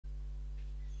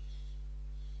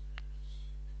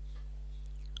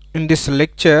In this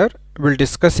lecture, we'll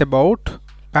discuss about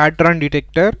pattern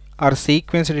detector or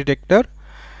sequence detector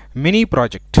mini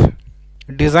project,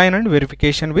 design and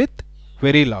verification with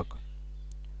Verilog.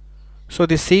 So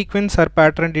the sequence or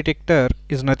pattern detector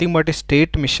is nothing but a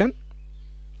state machine.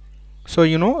 So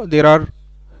there are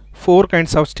four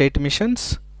kinds of state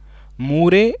machines: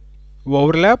 Moore,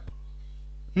 overlap,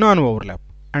 non-overlap,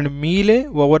 and Mealy,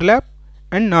 overlap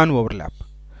and non-overlap.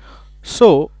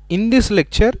 So in this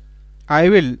lecture, I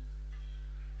will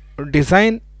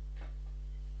design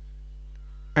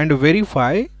and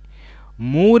verify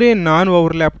Moore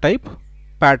non-overlap type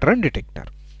pattern detector.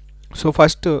 So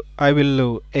first I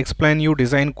will explain you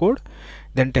design code,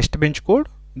 then test bench code,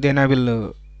 then I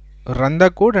will run the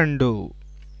code and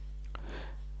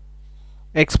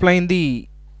explain the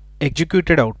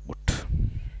executed output.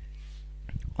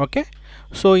 Okay,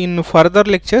 so in further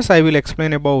lectures I will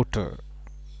explain about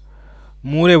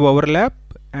Moore overlap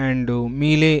and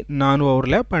Mealy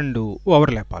non-overlap and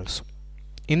overlap also.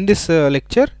 In this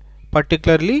lecture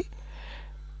particularly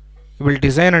we will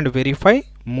design and verify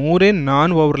Moore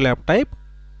non-overlap type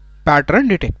pattern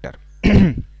detector.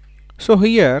 So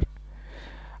here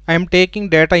I am taking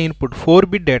data input,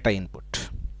 4-bit data input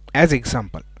as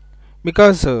example,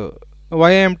 because why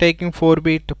I am taking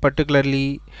 4-bit,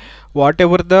 particularly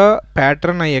whatever the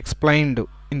pattern I explained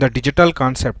in the digital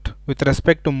concept with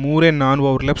respect to Moore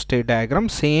non-overlap state diagram,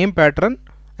 same pattern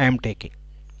I am taking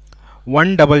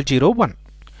 1001.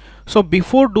 So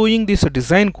before doing this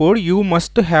design code, you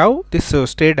must have this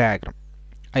state diagram.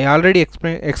 I already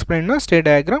explained the state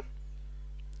diagram.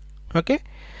 Okay,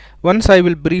 once I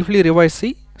will briefly revise.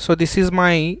 See, so this is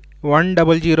my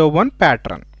 1001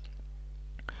 pattern.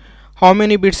 How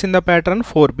many bits in the pattern?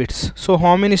 4 bits. So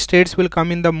how many states will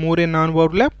come in the Moore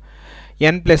non-overlap?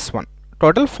 N plus 1.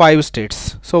 Total 5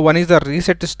 states. So one is the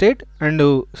reset state, and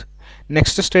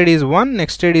next state is 1,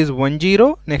 next state is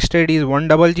 10, next state is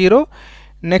 100,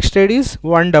 next state is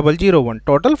 1001.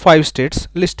 Total 5 states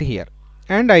list here,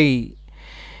 and I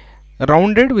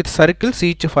rounded with circles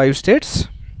each 5 states.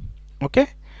 Okay,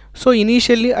 so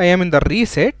initially I am in the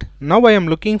reset. Now I am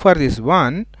looking for this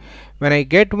 1. When I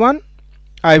get 1,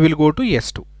 I will go to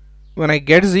S2. When I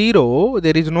get 0,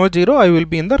 there is no 0, I will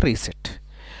be in the reset.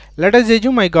 Let us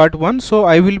assume I got 1, so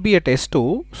I will be at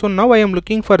S2. So now I am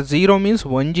looking for 0 means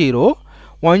 10,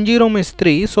 10 means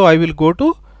 3, so I will go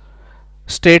to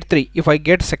state 3 if I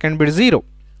get second bit 0.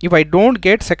 If I don't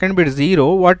get second bit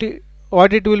 0, what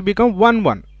it will become? 1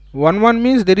 1. 1 1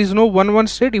 means there is no 1 1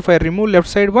 state. If I remove left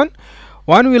side 1,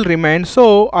 1 will remain,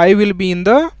 so I will be in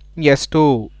the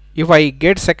S2. If I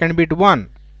get second bit 1,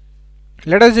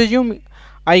 let us assume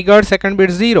I got second bit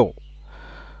 0.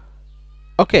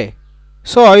 Okay,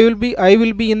 so I will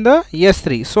be in the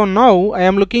S3. So now I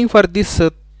am looking for this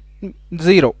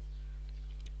 0.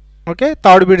 Okay,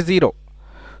 third bit 0.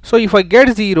 So if I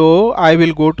get 0, I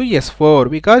will go to S4,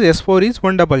 because S4 is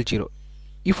 100.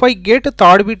 If I get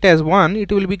third bit as 1,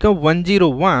 it will become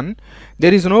 101.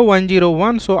 There is no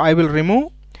 101, so I will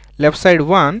remove left side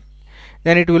 1.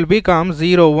 Then it will become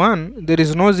 0 1. There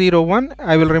is no 0 1.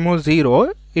 I will remove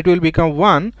 0. It will become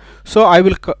 1. So I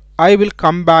will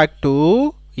come back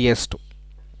to S2.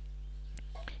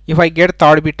 If I get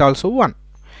third bit also 1.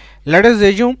 Let us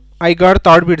assume I got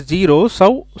third bit 0.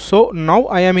 So now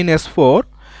I am in S4.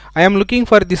 I am looking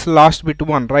for this last bit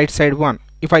 1, right side 1.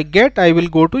 If I get, I will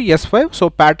go to S5. So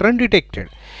pattern detected.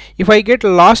 If I get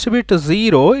last bit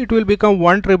 0, it will become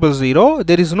 1000.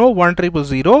 There is no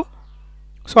 1000.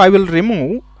 So I will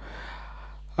remove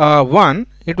 1.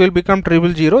 It will become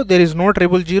 000. There is no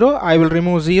 000. I will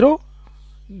remove 0.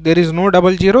 There is no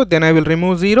 00. Then I will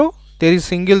remove 0. There is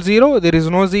single 0. There is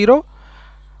no 0.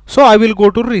 So I will go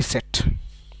to reset.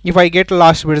 If I get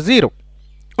last bit 0.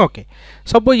 Okay.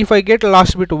 Suppose if I get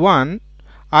last bit 1,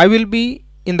 I will be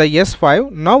in the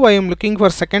S5. Now I am looking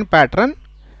for second pattern,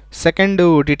 second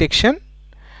detection.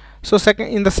 So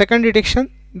in the second detection,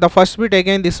 the first bit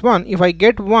again this one. If I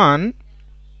get 1,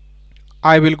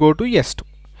 I will go to S2.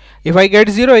 If I get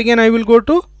 0, again I will go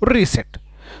to reset.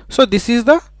 So this is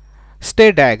the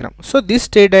state diagram. So this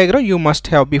state diagram you must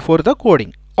have before the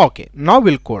coding. Okay, now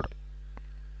we'll code.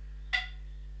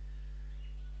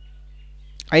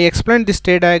 I explained this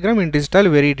state diagram in digital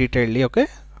very detailedly. Okay,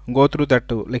 go through that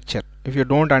lecture if you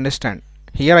don't understand.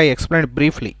 Here I explained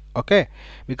briefly. Okay,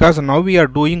 because now we are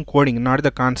doing coding, not the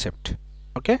concept.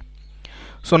 Okay,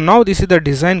 so now this is the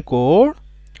design code.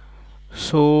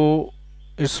 So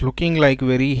it's looking like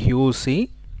very huge, see,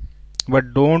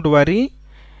 but don't worry,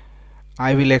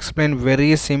 I will explain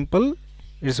very simple.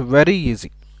 It's very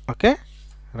easy. Okay,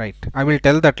 right, I will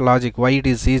tell that logic why it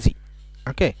is easy.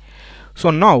 Okay,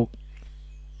 so now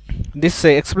this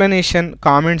explanation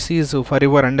comments is for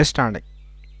your understanding.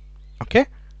 Okay,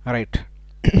 right.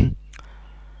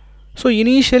 So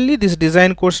initially this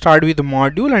design code start with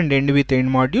module and end with end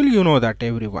module. You know that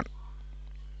everyone.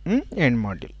 End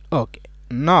module. Okay.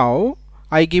 Now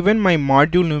I given my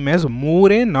module name as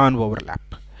Moore non-overlap.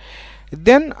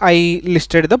 Then I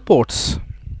listed the ports.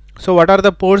 So what are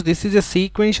the ports? This is a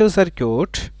sequential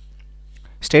circuit,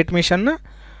 state machine,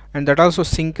 and that also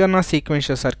synchronous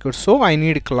sequential circuit. So I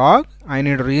need clock, I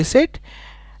need reset,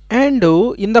 and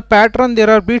in the pattern there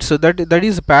are bits. That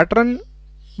is pattern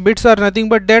bits are nothing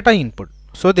but data input.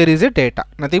 So there is a data.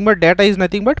 Nothing but data is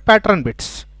nothing but pattern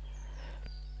bits.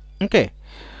 Okay.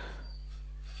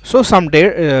 So some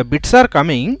bits are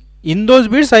coming. In those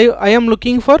bits I am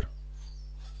looking for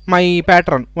my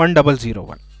pattern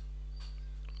 1001.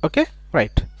 Okay,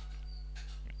 right.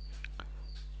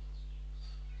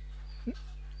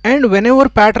 And whenever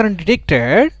pattern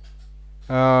detected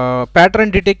or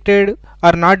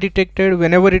not detected,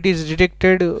 whenever it is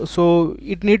detected, so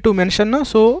it need to mention.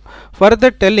 So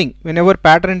further telling, whenever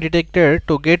pattern detected,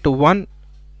 to get 1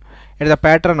 at the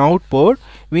pattern output,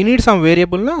 we need some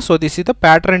variable. So this is the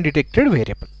pattern detected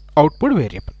variable, output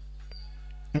variable.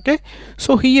 Okay,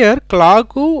 so here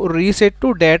clock reset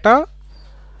to data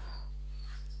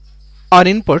or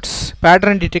inputs,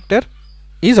 pattern detector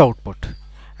is output,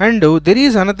 and there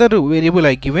is another variable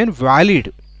I given,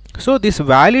 valid. So this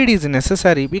valid is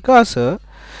necessary because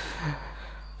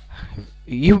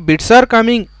if bits are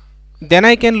coming, then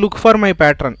I can look for my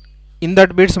pattern. In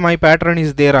that bits my pattern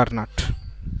is there or not.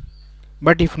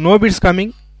 But if no bits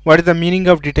coming, what is the meaning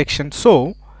of detection?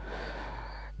 So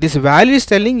this valid is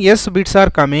telling yes, bits are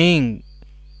coming,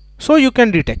 so you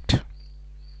can detect.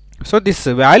 So this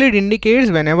valid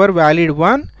indicates whenever valid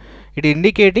 1, it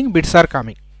indicating bits are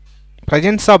coming,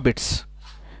 presence of bits.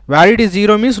 Valid is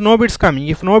 0 means no bits coming.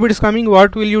 If no bits coming,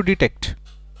 what will you detect?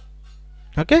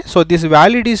 Okay, so this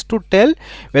valid is to tell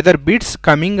whether bits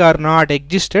coming or not,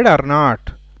 existed or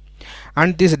not,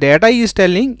 and this data is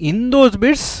telling in those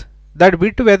bits that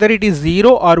bit whether it is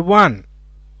 0 or 1,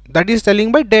 that is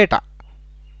telling by data.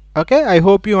 Okay, I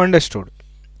hope you understood.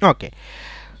 Okay,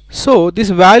 so this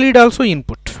valid also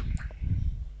input.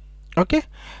 Okay,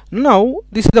 now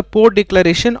this is the port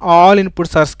declaration. All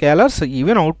inputs are scalars,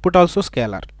 even output also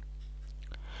scalar.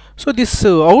 So this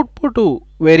output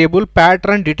variable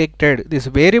pattern detected, this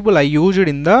variable I used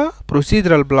in the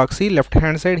procedural block. See left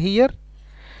hand side here.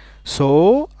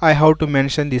 So I have to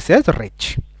mention this as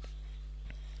rich.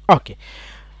 Okay,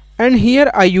 and here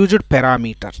I used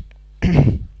parameter.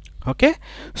 Okay,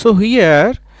 so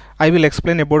here I will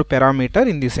explain about parameter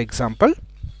in this example.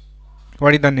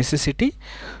 What is the necessity?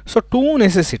 So two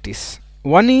necessities.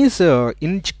 One is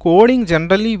in coding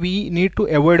generally we need to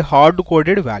avoid hard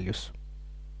coded values.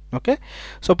 Okay,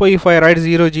 suppose if I write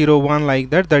 001 like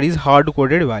that, that is hard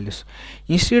coded values.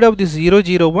 Instead of this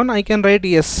 001 I can write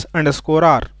s underscore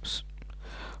r.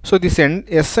 So this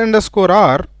s underscore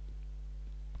r,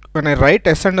 when I write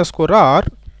s underscore r,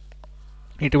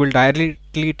 it will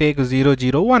directly take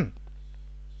 001.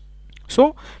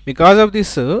 So because of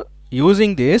this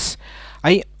using this,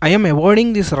 I am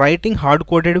avoiding this writing hard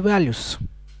coded values.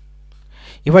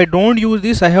 If I don't use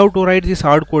this, I have to write this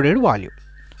hard coded value.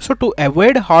 So to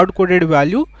avoid hard coded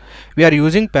value, we are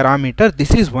using parameter.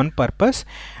 This is one purpose,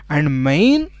 and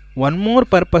main one more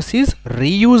purpose is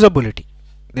reusability.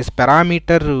 This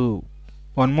parameter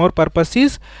one more purpose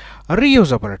is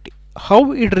reusability.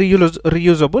 How it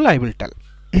reusable I will tell.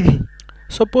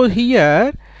 Suppose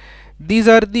here these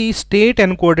are the state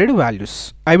encoded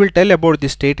values. I will tell about the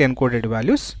state encoded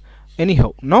values.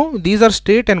 Anyhow, now these are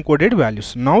state encoded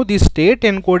values. Now these state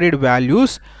encoded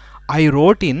values I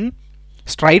wrote in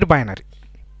stride binary.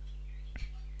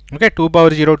 Okay, 2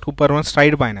 power 0, 2 power 1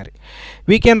 stride binary.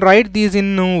 We can write these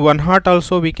in 1 hot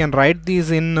also. We can write these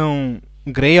in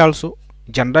gray also.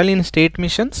 Generally in state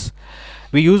machines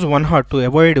we use 1 hot to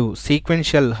avoid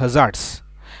sequential hazards.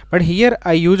 But here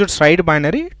I used stride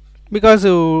binary because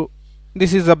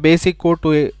this is a basic code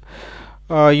to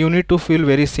you need to feel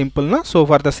very simple, na? So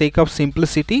for the sake of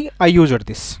simplicity I used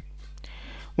this.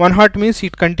 1 hot means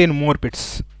it contain more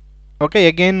bits. Okay,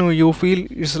 again you feel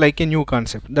it's like a new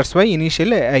concept. That's why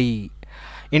initially I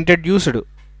introduced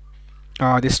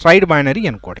the stride binary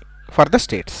encoding for the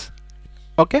states.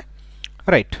 Okay,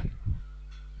 right.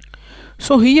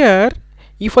 So here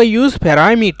if I use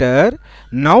parameter,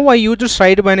 now I use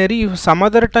stride binary. If some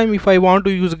other time if I want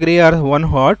to use gray or 1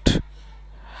 hot,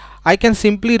 I can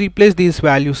simply replace these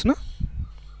values, na?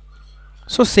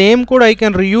 So same code I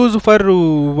can reuse for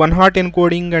 1 hot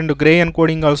encoding and gray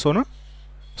encoding also, na?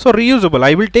 So reusable.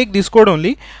 I will take this code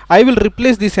only. I will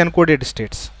replace these encoded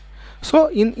states. So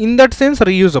in that sense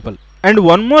reusable. And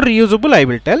one more reusable I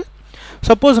will tell.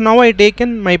 Suppose now I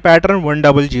taken my pattern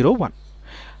 1001.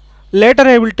 Later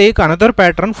I will take another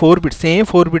pattern 4 bit, same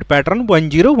 4 bit pattern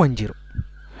 1010.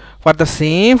 For the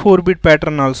same 4 bit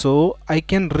pattern also I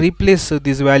can replace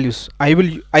these values.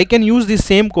 I can use the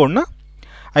same code, na?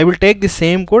 I will take the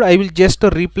same code, I will just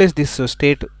replace this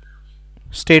state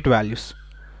values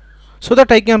so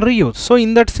that I can reuse. So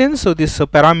in that sense, this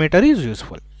parameter is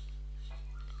useful.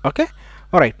 Okay,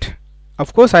 alright.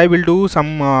 Of course I will do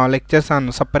some lectures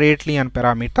on separately on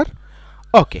parameter.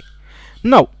 Okay,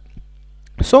 now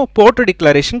so port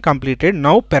declaration completed.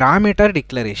 Now parameter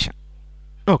declaration.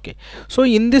 Okay, so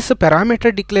in this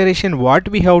parameter declaration, what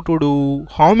we have to do,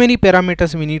 how many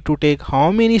parameters we need to take,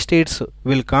 how many states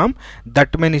will come,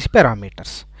 that many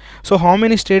parameters. So how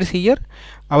many states here?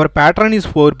 Our pattern is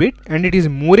 4 bit and it is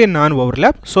Moore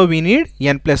non-overlap, so we need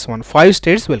n plus 1, 5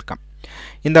 states will come.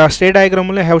 In the state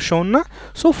diagram I have shown na,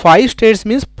 so 5 states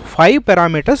means 5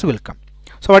 parameters will come.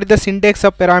 So what is the syntax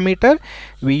of parameter?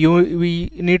 We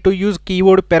need to use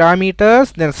keyword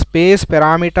parameters, then space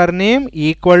parameter name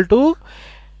equal to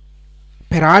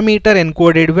parameter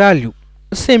encoded value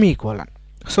semicolon.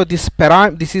 So this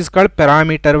is called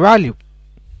parameter value.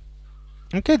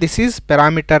 Okay, this is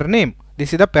parameter name,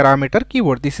 this is the parameter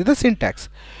keyword, this is the syntax.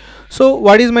 So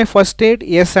what is my first state?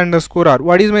 S underscore R.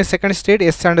 What is my second state?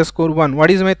 S underscore 1.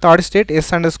 What is my third state?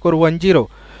 S underscore 10.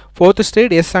 Fourth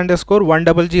state S underscore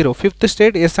 100. Fifth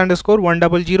state S underscore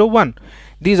 1001.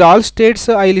 These all states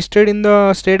I listed in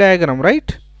the state diagram,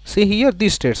 right? See here,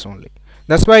 these states only.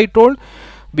 That's why I told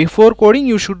before coding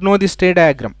you should know the state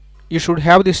diagram. You should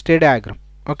have the state diagram.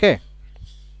 Okay.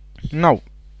 Now,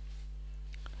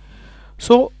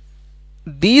 so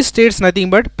these states nothing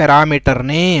but parameter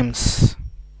names.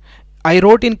 I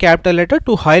wrote in capital letter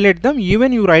to highlight them.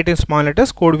 Even you write in small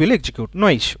letters, code will execute, no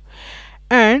issue.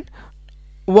 And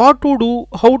what to do,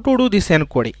 how to do this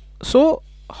encoding? So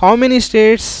how many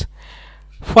states?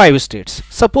 5 states.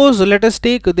 Suppose let us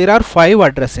take, there are 5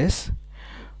 addresses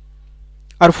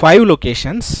or 5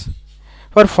 locations.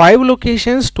 For 5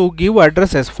 locations to give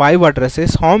addresses, 5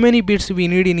 addresses, how many bits we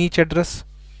need in each address?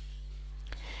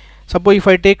 Suppose if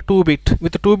I take 2 bit,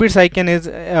 with 2 bits I can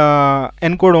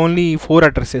encode only 4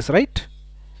 addresses, right?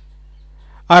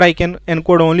 Or I can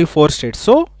encode only 4 states.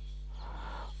 So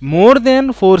more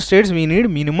than 4 states we need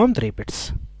minimum 3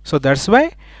 bits. So that's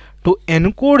why to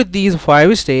encode these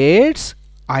 5 states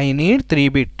I need 3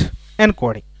 bit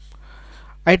encoding.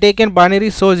 I taken binary,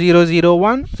 so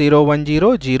 001, 010,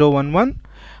 011, 110,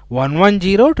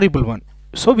 111.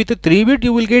 So with a 3 bit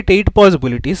you will get 8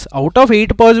 possibilities. Out of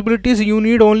 8 possibilities you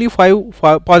need only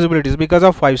 5 possibilities because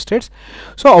of 5 states.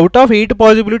 So out of 8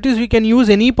 possibilities we can use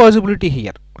any possibility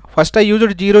here. First I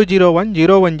used 001,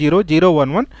 010,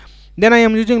 011. Then I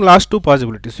am using last 2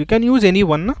 possibilities. You can use any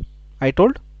one, na? I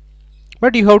told.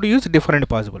 But you have to use different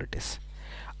possibilities.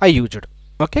 I used.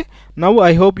 Okay. Now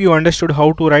I hope you understood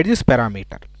how to write this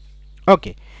parameter.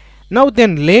 Okay. Now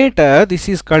then later this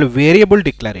is called variable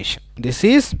declaration. This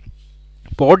is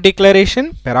port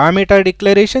declaration, parameter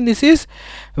declaration, this is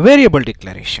variable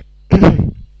declaration.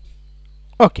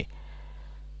 Okay.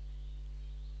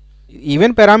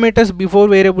 Even parameters before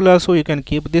variable also you can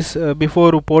keep, this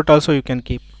before port also you can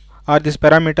keep, or this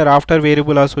parameter after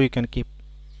variable also you can keep.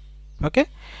 Okay.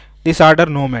 This order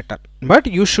no matter, but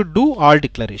you should do all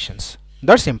declarations.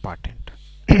 That's important.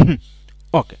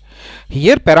 Okay.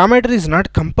 Here parameter is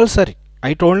not compulsory.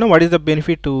 I told you what is the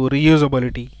benefit to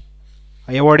reusability,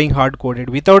 avoiding hard coded.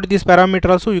 Without this parameter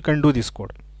also you can do this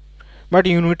code, but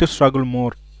you need to struggle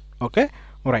more. Okay,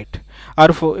 right? Or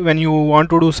when you want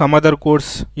to do some other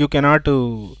codes you cannot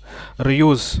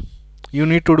reuse, you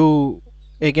need to do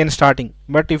again starting.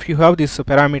 But if you have this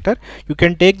parameter you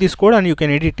can take this code and you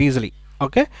can edit easily.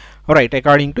 Okay, right,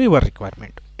 according to your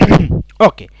requirement.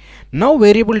 Okay, now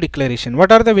variable declaration.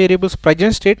 What are the variables?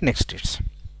 Present state, next states.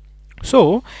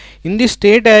 So in this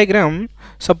state diagram,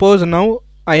 suppose now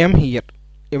I am here.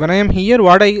 When I am here,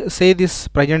 what I say this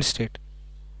present state,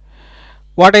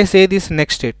 what I say this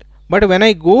next state. But when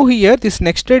I go here, this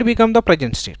next state become the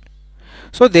present state.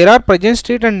 So there are present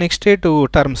state and next state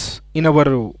terms in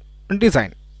our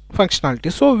design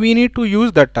functionality. So we need to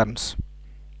use the terms.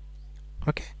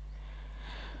 Okay.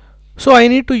 So I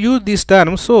need to use these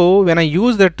terms. So when I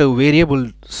use that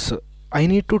variables, I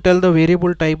need to tell the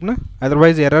variable type, na?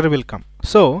 Otherwise error will come.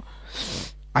 So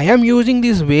I am using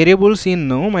these variables in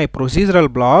my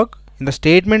procedural block. In the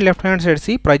statement left hand side,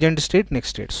 see present state, next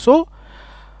state. So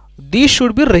these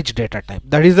should be rich data type.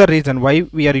 That is the reason why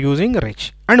we are using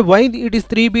rich. And why it is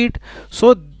 3 bit.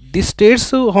 So this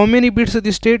states, how many bits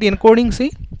this state encoding?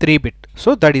 See 3 bit.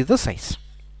 So that is the size.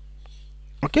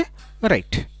 Okay,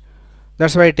 right.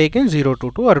 That's why I taken 0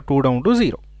 to 2 or 2 down to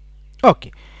 0.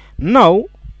 Okay. Now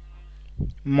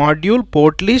module,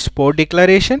 port list, port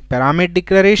declaration, parameter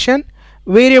declaration,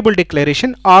 variable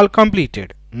declaration all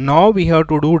completed. Now we have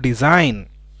to do design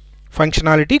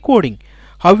functionality coding.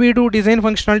 How we do design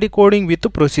functionality coding? With the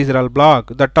procedural block,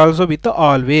 that also with the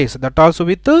always, that also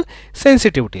with the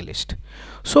sensitivity list.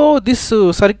 So this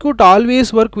circuit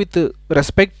always work with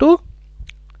respect to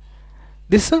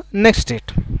this next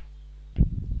state.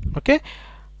 Okay,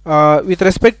 with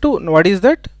respect to what is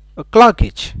that? Clock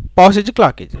edge, passage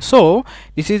clock edge. So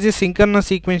this is a synchronous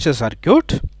sequential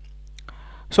circuit.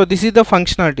 So this is the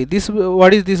functionality. This,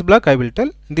 what is this block? I will tell.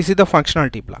 This is the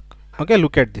functionality block. Okay,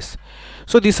 look at this.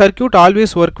 So the circuit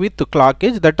always work with the clock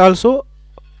edge. That also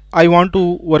I want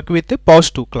to work with the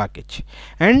positive clock edge,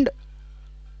 and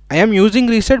I am using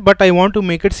reset, but I want to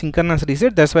make it synchronous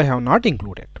reset. That's why I have not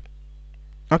included.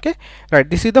 Okay, right.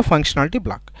 This is the functionality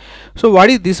block. So what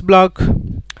is this block?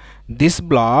 This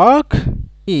block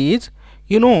is,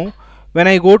 you know, when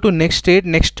I go to next state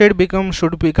should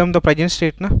become the present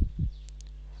state, na?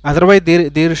 Otherwise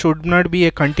there should not be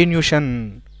a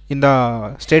continuation in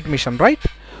the state machine, right?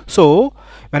 So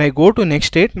when I go to next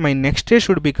state, my next state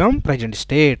should become present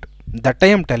state. That I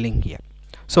am telling here.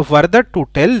 So further to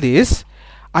tell this,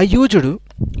 I used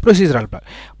procedural block,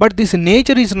 but this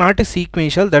nature is not a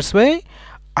sequential. That's why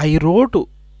I wrote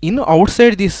in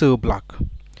outside this block,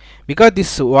 because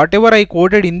this whatever I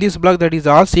coded in this block, that is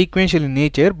all sequential in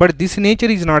nature, but this nature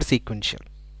is not sequential.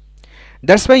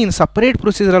 That's why in separate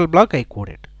procedural block I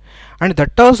coded, and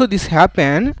that also this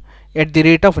happen at the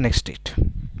rate of next state.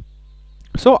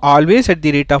 So always at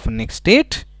the rate of next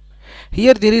state.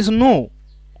 Here there is no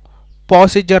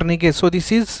passage or negate, so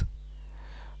this is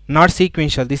not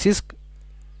sequential. This is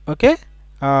okay.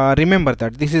 Remember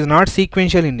that this is not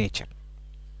sequential in nature.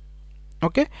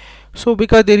 Okay, so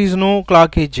because there is no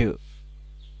clock edge,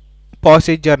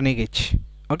 passage or negate.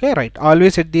 Okay, right.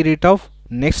 Always at the rate of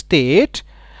next state.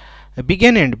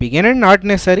 Begin end not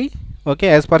necessary. Okay,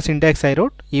 as per syntax I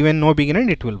wrote, even no begin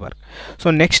end it will work. So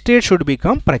next state should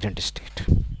become present state.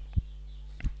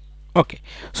 Okay,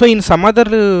 so in some other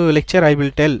lecture I will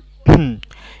tell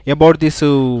about this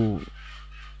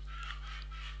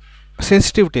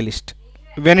sensitivity list,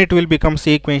 when it will become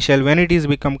sequential, when it is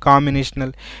become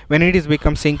combinational, when it is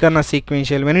become synchronous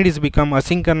sequential, when it is become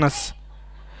asynchronous.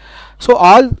 So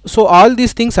all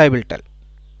these things I will tell.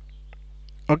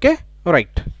 Okay, right.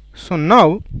 So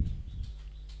now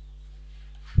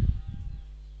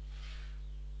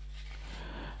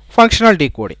functional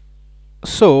decoding.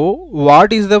 So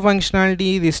what is the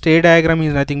functionality? The state diagram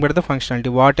is nothing but the functionality.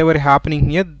 Whatever happening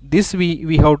here, this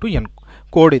we have to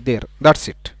encode it there. That's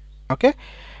it. Okay,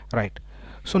 right.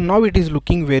 So now it is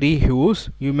looking very huge.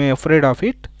 You may afraid of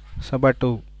it. So but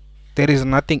there is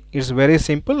nothing. It's very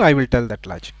simple. I will tell that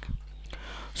logic.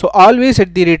 So always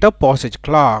at the rate of passage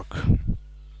clock.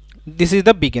 This is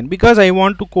the begin, because I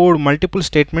want to code multiple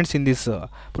statements in this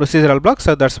procedural block.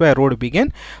 So that's why I wrote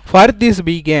begin. For this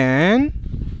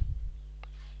begin,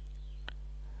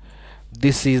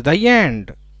 this is the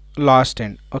end, last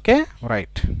end. Okay,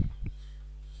 right.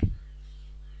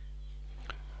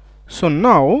 So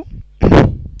now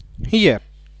here,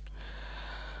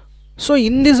 so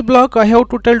in this block I have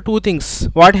to tell two things.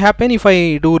 What happen if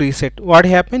I do reset? What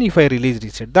happen if I release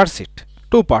reset? That's it.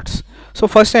 Two parts. So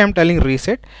first I am telling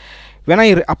reset. When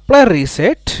I apply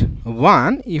reset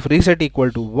 1, if reset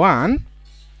equal to 1,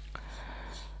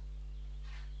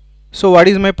 so what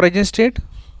is my present state?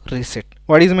 Reset.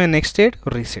 What is my next state?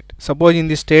 Reset. Suppose in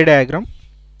this state diagram,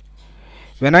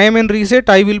 when I am in reset,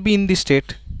 I will be in this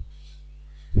state.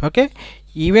 Okay,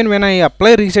 even when I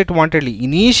apply reset wantedly,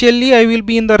 initially I will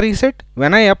be in the reset.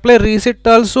 When I apply reset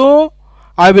also,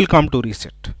 I will come to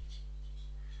reset.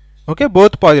 Okay,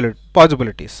 both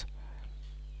possibilities.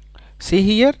 See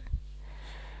here,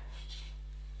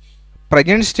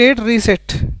 present state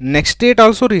reset, next state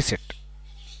also reset.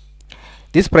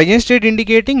 This present state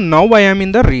indicating now I am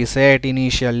in the reset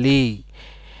initially,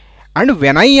 and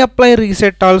when I apply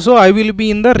reset also I will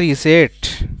be in the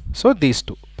reset. So these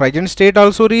two, present state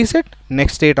also reset,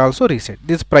 next state also reset.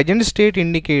 This present state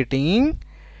indicating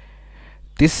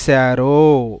this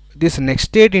arrow, this next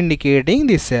state indicating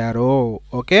this arrow.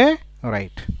 Okay,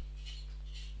 right.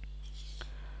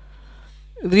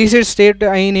 Reset state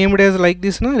I named as like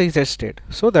this, na, reset state.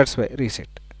 So that's why reset.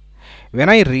 When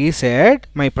I reset,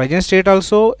 my present state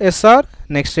also SR,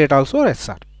 next state also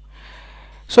SR.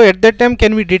 So at that time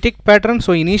can we detect pattern?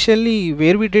 So initially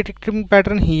where we detecting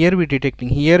pattern? Here we detecting.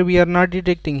 Here we are not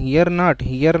detecting. Here not.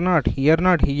 Here not. Here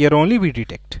not. Here only we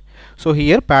detect. So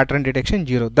here pattern detection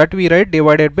 0, that we write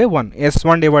divided by 1,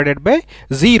 S1 divided by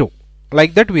 0,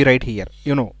 like that we write here,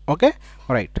 you know. Okay,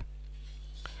 right.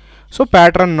 So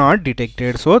pattern not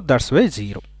detected, so that's why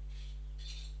 0.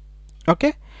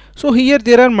 Okay, so here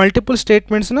there are multiple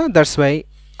statements now, that's why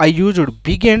I used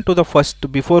begin to the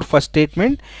first before first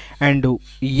statement and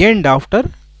end after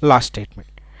last statement.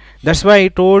 That's why I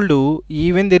told you,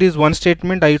 even there is one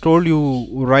statement, I told you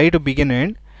write begin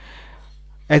end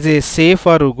as a safe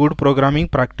or good programming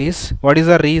practice. What is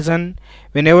the reason?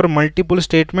 Whenever multiple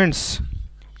statements,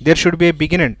 there should be a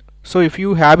begin end. So if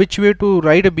you habituate to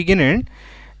write a begin end,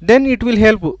 then it will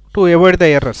help to avoid the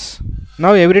errors.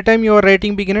 Now every time you are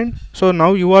writing begin end, so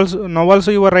now you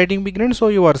also you are writing begin end, so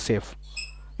you are safe,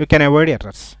 you can avoid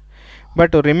errors.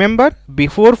 But remember,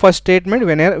 before first statement,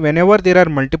 whenever there are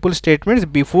multiple statements,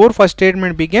 before first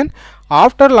statement begin,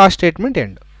 after last statement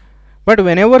end. But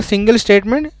whenever single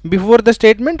statement, before the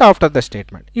statement, after the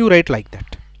statement, you write like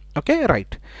that. Okay,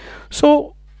 right.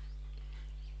 So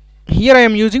here I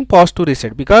am using pause to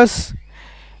reset, because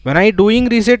when I doing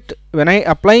reset, when I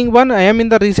applying one, I am in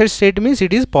the reset state, means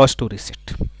it is pause to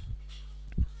reset.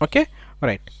 Okay,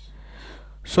 right.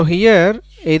 So here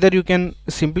either you can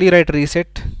simply write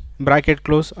reset bracket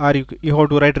close, or you have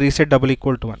to write reset double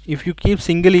equal to 1. If you keep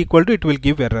single equal to, it will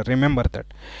give error. Remember that.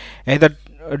 Either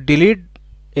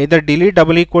delete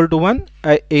double equal to 1,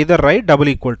 either write double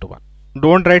equal to 1.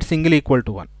 Don't write single equal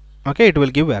to 1. Okay, it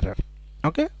will give error.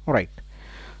 Okay, right.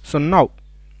 So now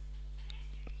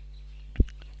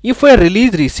if I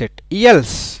release reset,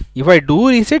 else, if I do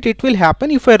reset, it will happen.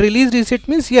 If I release reset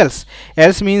means else.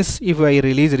 Else means if I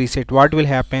release reset, what will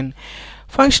happen?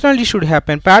 Functionality should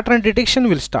happen, pattern detection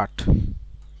will start.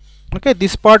 Okay,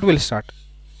 this part will start.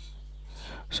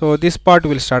 So this part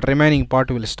will start, remaining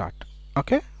part will start.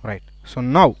 Okay, right. So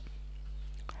now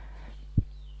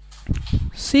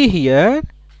see here,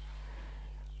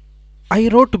 I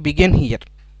wrote begin here.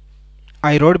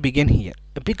 I wrote begin here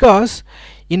because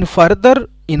in further,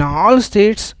 in all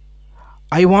states,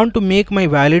 I want to make my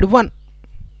valid 1.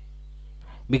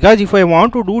 Because if I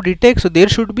want to do detect, so there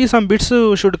should be some bits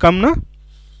should come, na?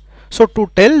 So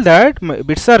to tell that my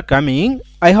bits are coming,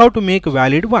 I have to make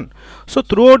valid 1. So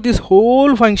throughout this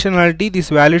whole functionality, this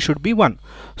valid should be 1.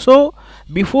 So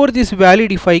before this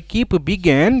valid, if I keep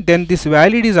begin, then this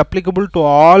valid is applicable to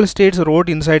all states wrote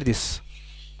inside this.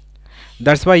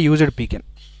 That's why I used begin.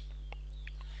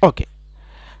 Okay.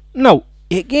 Now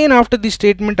again after this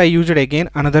statement, I used again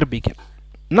another begin.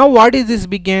 Now what is this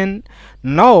begin?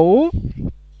 Now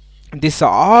this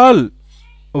all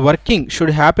working should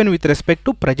happen with respect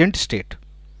to present state.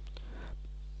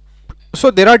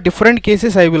 So there are different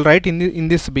cases I will write in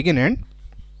this begin end.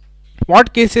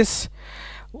 What cases?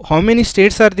 How many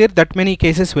states are there? That many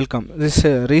cases will come. This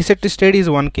reset state is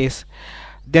one case,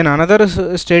 then another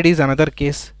state is another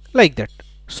case, like that.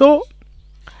 So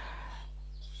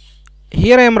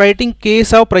here I am writing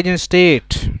case of present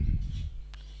state.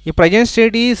 If present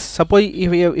state is, suppose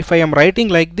if I am writing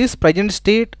like this, present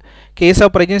state, case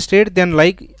of present state, then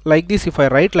like this, if I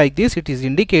write like this, it is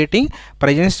indicating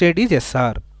present state is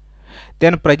SR,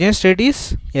 then present state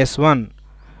is S1,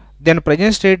 then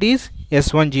present state is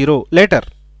S10 later.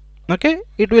 Okay,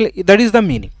 it will, that is the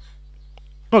meaning.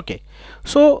 Okay,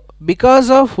 so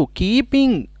because of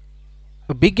keeping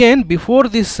begin before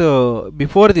this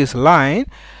line,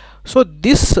 so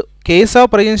this case of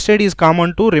present state is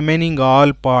common to remaining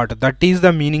all part. That is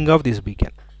the meaning of this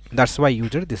begin. That's why I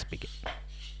used this begin.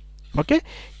 Okay,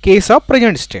 case of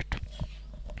present state,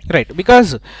 right?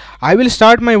 Because I will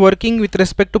start my working with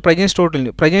respect to present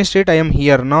state. I am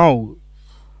here now.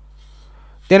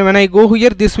 Then when I go here,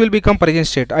 this will become present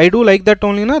state. I do like that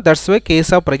only, na? That's why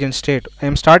case of present state. I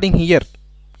am starting here.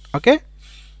 Okay.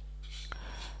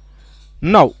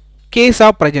 Now case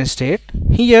of present state,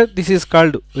 here this is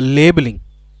called labeling.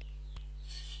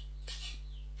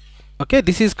 Okay,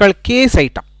 this is called case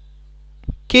item.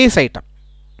 Case item.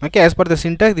 Okay, as per the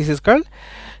syntax, this is called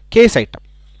case item.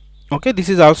 Okay, this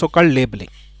is also called labeling.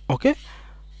 Okay,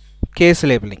 case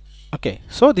labeling. Okay,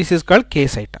 so this is called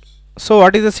case item. So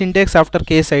what is the syntax after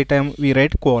case item? We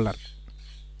write colon.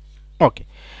 Okay,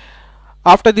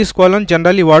 after this colon,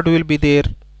 generally what will be there?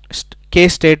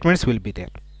 Case statements will be there.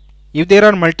 If there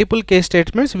are multiple case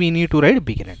statements, we need to write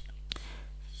begin end.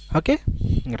 Okay,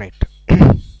 right.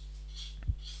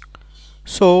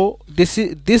 So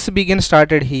this begin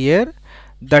started here,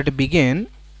 that begin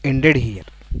ended here.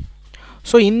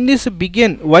 So in this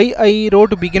begin, why I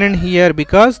wrote begin end here?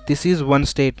 Because this is one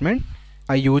statement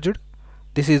I used.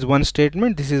 This is one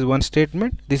statement. This is one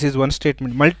statement. This is one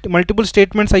statement. Multiple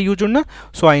statements I used, na?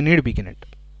 So I need begin end.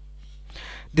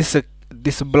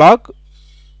 This block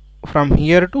from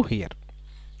here to here.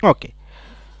 Okay.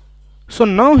 So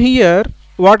now here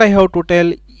what I have to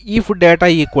tell, if data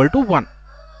equal to 1.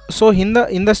 So in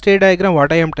the state diagram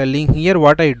what I am telling here,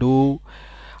 what I do,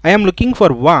 I am looking for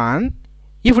 1.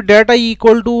 If data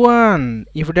equal to 1,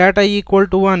 if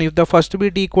the first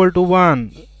bit equal to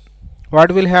 1,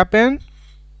 what will happen?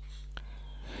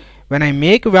 When I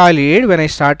make valid, when I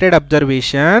started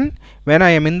observation, when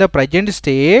I am in the present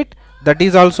state, that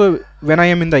is also when I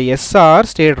am in the SR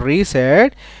state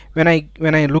reset, when I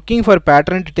looking for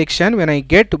pattern detection, when I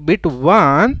get bit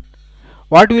 1,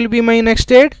 what will be my next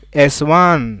state?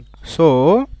 S1.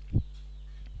 So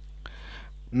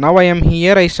now I am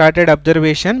here, I started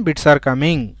observation, bits are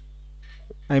coming.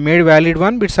 I made valid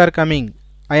 1, bits are coming.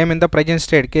 I am in the present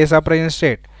state, case of present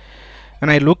state. When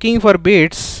I looking for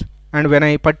bits, and when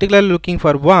I particularly looking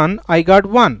for 1, I got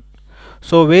 1.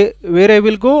 So where I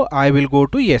will go? I will go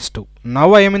to S2.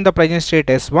 Now I am in the present state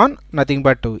S1, nothing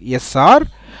but to SR.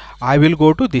 I will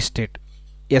go to this state,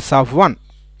 S of 1.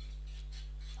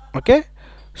 Okay.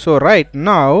 So right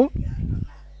now,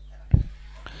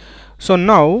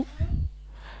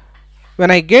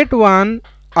 when I get 1,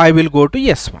 I will go to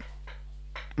S1.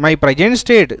 My present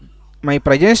state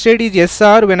is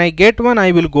SR. When I get 1,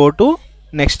 I will go to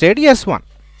next state S1.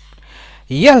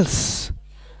 Else,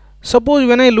 suppose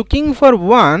when I looking for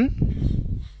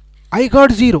 1, I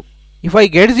got 0. If I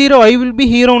get 0, I will be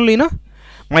here only, na?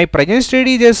 My present state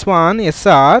is S1,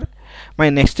 SR. My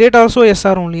next state also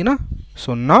SR only, na?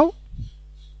 So now,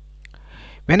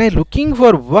 when I looking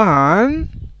for 1,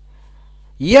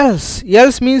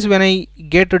 else means when I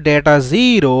get data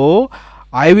 0,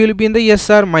 I will be in the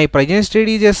SR. My present state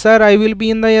is SR, I will be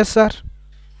in the SR.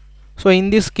 So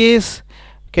in this case,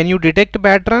 can you detect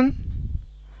pattern?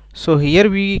 So here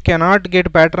we cannot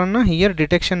get pattern, na? Here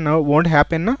detection now won't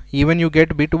happen, na? Even you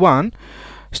get bit 1,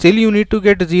 still you need to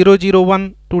get 0, 0,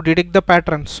 1 to detect the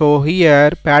pattern. So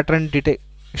here pattern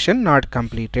detection not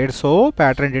completed. So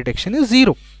pattern detection is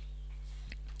 0.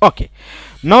 Okay.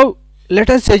 Now let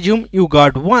us assume you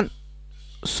got 1.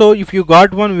 So if you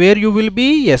got 1, where you will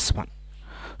be? S1.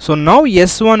 So now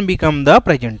S1 become the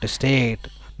present state.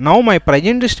 Now my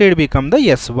present state become the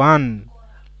S1.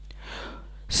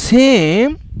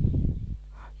 Same,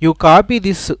 you copy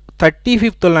this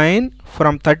 35th line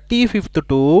from 35th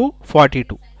to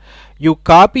 42. You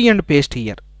copy and paste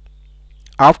here.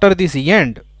 After this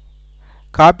end,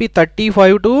 copy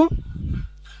 35 to,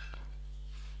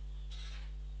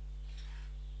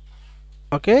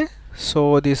 okay,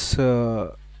 so this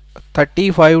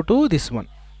 35 to this one,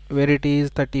 where it is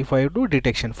 35 to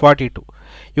detection 42.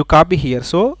 You copy here.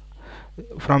 So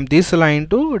from this line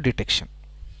to detection.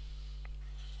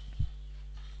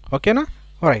 Okay, na?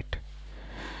 Alright.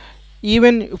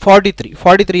 Even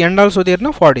 43 and also there,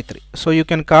 na? 43. So you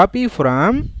can copy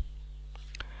from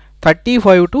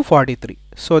 35 to 43.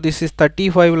 So this is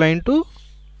 35 line to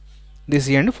this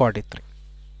end 43.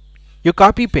 You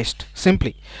copy paste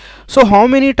simply. So how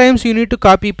many times you need to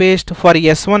copy paste for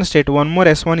S1 state? One more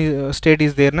S1 state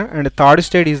is there, na? And third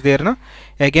state is there, na?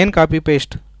 Again copy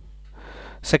paste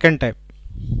second time.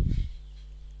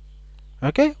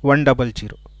 Okay,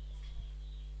 100.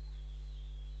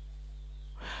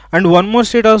 And one more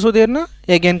state also there, na?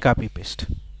 Again copy paste.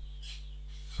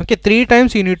 Okay, 3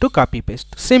 times you need to copy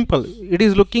paste. Simple. It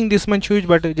is looking this much huge,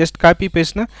 but just copy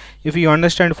paste, na? If you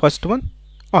understand first one.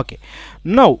 Okay.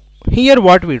 Now here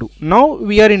what we do? Now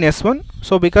we are in S1.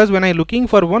 So because when I looking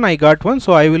for 1, I got 1.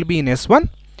 So I will be in S1.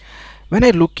 When I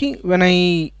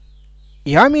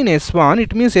am in S1,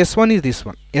 it means S1 is this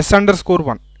one. S underscore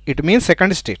 1. It means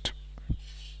second state.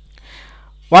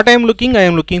 What I am looking? I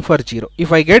am looking for 0.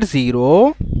 If I get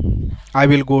 0, I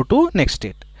will go to next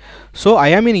state. So I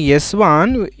am in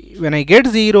S1. When I get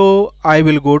 0, I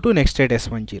will go to next state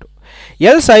S1 0.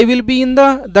 Else I will be in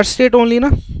that state only,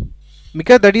 na?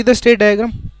 Because that is the state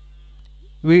diagram.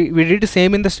 We did the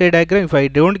same in the state diagram. If I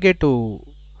don't get to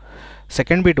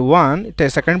second bit 1,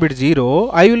 second bit 0,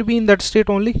 I will be in that state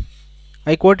only.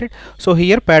 I quoted. So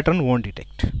here pattern won't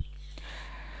detect.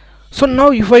 So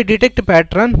now if I detect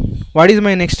pattern, what is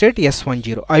my next state? S1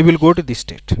 0. I will go to this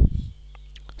state.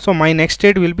 So my next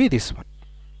state will be this one.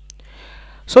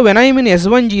 So when I am in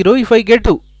S1 0, if I get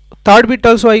to third bit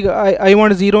also I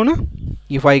want 0, na?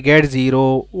 If I get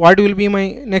 0, what will be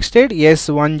my next state?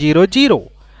 S1 0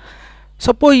 0.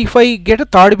 Suppose if I get a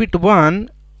third bit 1,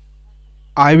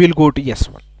 I will go to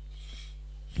S1.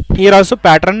 Here also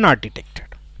pattern not detected.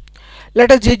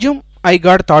 Let us assume I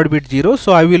got third bit 0,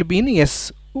 so I will be in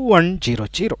S1 0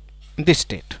 0 in this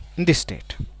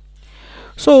state.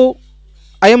 So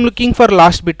I am looking for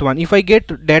last bit 1. If I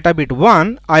get data bit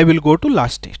 1, I will go to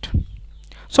last state.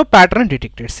 So pattern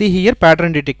detected. See here,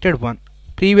 pattern detected 1.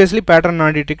 Previously pattern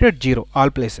not detected 0, all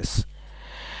places.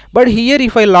 But here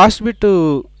if I last bit,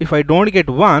 if I don't get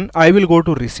 1, I will go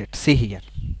to reset. See here,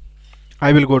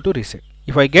 I will go to reset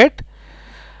if I get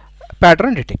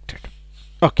pattern detected.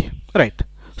 Okay, right.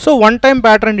 So one time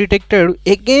pattern detected,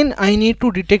 again I need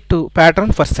to detect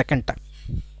pattern for second time.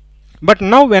 But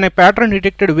now when a pattern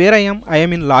detected, where I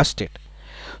am in last state.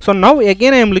 So now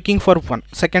again I am looking for one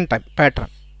second time pattern.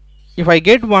 If I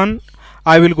get 1,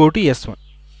 I will go to S1.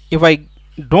 If I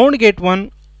don't get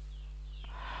 1,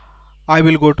 I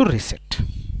will go to reset.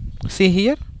 See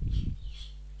here,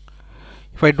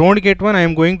 if I don't get 1, I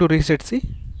am going to reset. See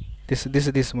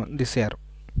this one, this arrow.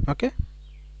 Okay,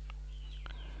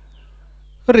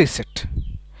 reset.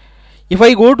 If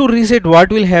I go to reset, what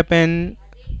will happen?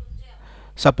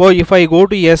 Suppose if I go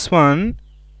to S1,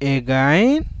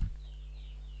 again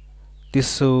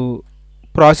this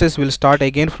process will start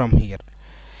again from here.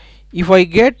 If I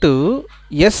get to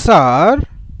SR,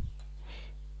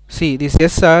 see this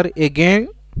SR, again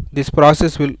this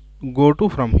process will go to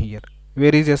from here.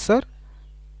 Where is SR?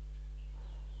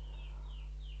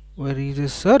 Where is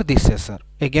SR? This SR.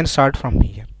 Again start from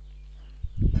here.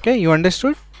 Okay, you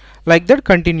understood? Like that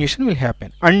continuation will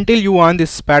happen until you on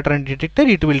this pattern detector.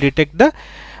 It will detect the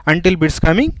until bits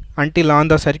coming, until on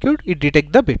the circuit it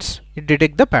detect the bits, it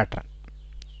detect the pattern.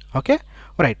 Okay,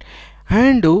 right.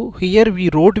 And here we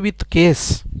wrote with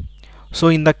case. So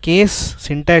in the case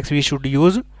syntax we should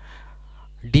use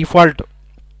default.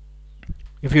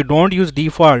 If you don't use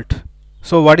default,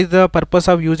 so what is the purpose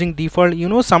of using default? You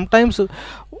know, sometimes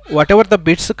whatever the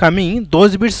bits coming,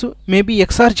 those bits may be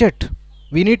XOR jet.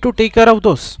 We need to take care of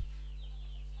those.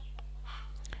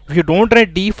 If you don't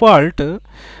write default,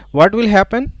 what will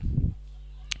happen?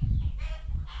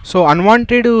 So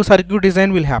unwanted circuit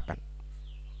design will happen.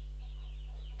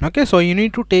 Okay, so you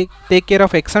need to take care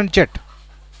of X and Z.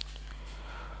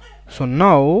 So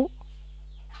now,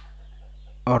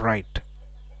 alright.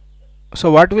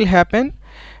 So what will happen?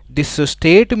 This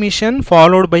state mission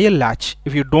followed by a latch.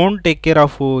 If you don't take care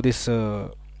of this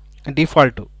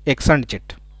default X and Z,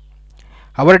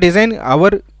 our design,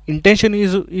 our intention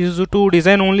is to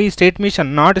design only state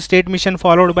mission, not state mission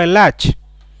followed by latch.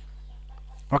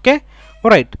 Okay,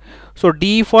 alright. So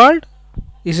default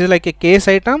is like a case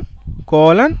item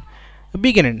colon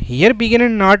begin end. Here begin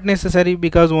end not necessary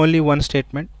because only one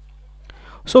statement.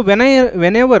 So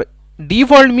whenever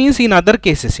default means in other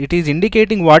cases, it is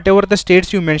indicating whatever the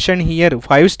states you mentioned here,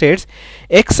 5 states,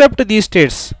 except these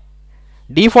states.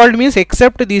 Default means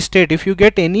except this state. If you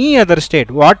get any other state,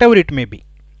 whatever it may be,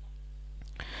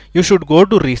 you should go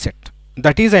to reset.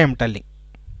 That is I am telling.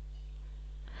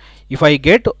 If I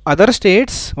get other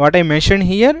states, what I mentioned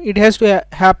here, it has to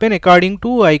happen according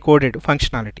to I coded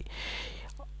functionality.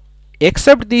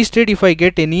 Except this state, if I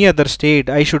get any other state,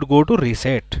 I should go to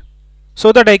reset,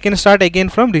 so that I can start again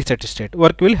from reset state.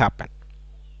 Work will happen.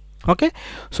 Okay.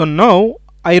 So now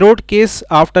I wrote case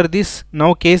after this.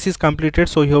 Now case is completed,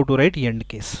 so you have to write end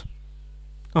case.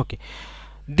 Okay.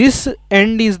 This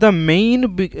end is the main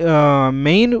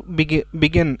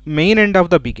end of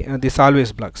the this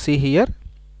always block. See here,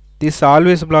 this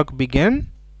always block begin.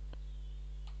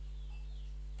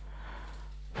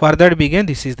 For that begin,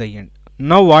 this is the end.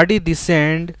 Now what is this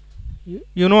end?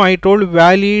 You know, I told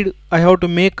valid I have to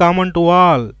make common to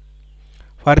all.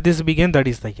 For this begin, that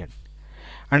is the end.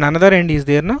 And another end is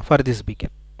there now for this begin.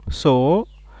 So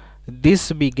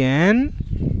this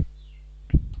begin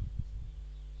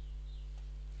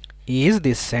is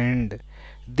this end.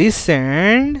 This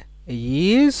end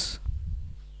is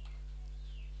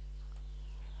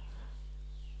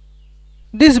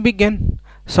this begin.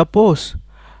 Suppose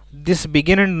this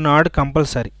begin and not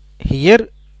compulsory. Here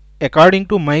according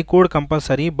to my code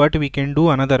compulsory, but we can do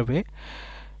another way.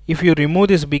 If you remove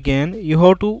this begin, you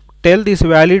have to tell this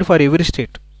valid for every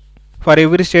state. For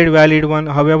every state valid one,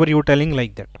 however you telling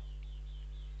like that.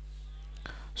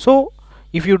 So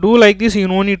if you do like this, you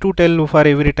no need to tell for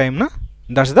every time, na?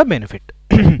 That's the benefit.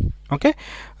 Okay,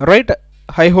 right.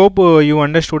 I hope you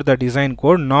understood the design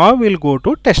code. Now we'll go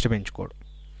to test bench code.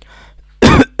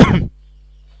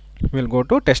 We'll go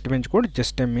to test bench code.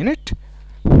 Just a minute.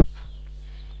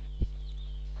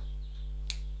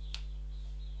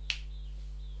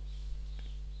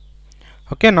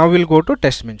 Okay, now we'll go to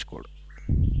test bench code.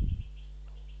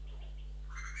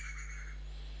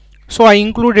 So I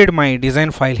included my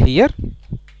design file here.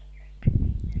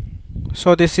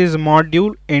 So this is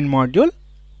module, end module.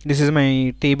 This is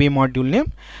my TB module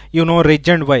name. You know, reg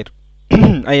and wire.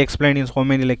 I explained in so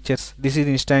many lectures. This is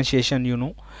instantiation, you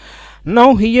know.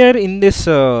 Now here in this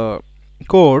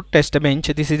code test bench.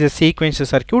 This is a sequence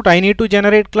circuit. I need to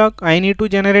generate clock, I need to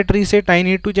generate reset, I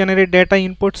need to generate data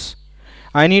inputs,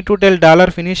 I need to tell dollar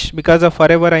finish because of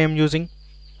forever I am using.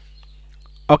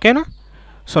 Okay na?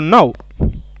 So now,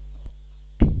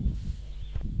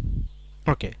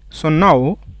 okay, so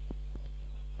now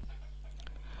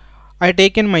I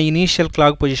taken my initial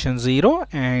clock position 0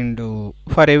 and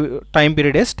for a time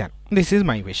period is 10. This is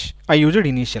my wish. I used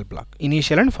initial block,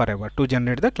 initial and forever to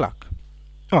generate the clock.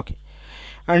 Okay,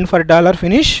 and for dollar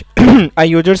finish I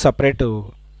used separate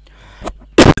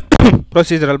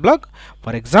procedural block.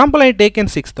 For example, I taken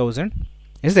 6000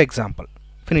 is the example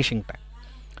finishing time.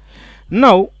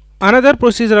 Now another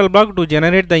procedural block to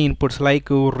generate the inputs like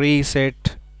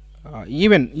reset,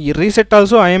 even reset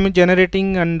also I am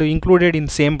generating and included in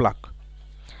same block.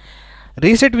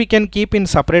 Reset we can keep in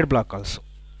separate block also.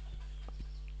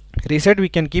 Reset we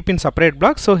can keep in separate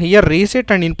block. So here reset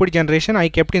and input generation I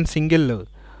kept in single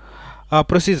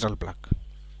procedural block.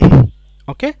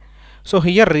 Okay, so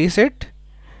here reset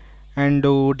and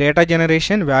data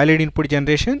generation, valid input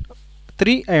generation,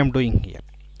 3 I am doing here.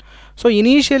 So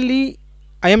initially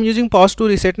I am using pause to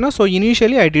reset now. So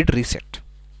initially I did reset.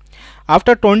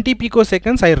 After 20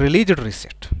 picoseconds I released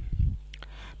reset.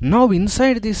 Now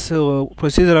inside this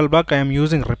procedural block I am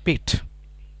using repeat.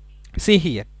 See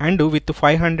here, and with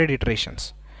 500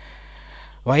 iterations.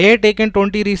 Why I taken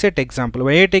 20 reset? Example.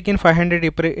 Why I taken 500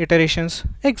 iterations?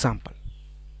 Example.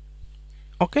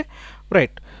 Okay,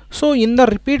 right. So in the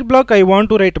repeat block I want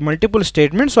to write multiple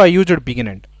statements, so I used begin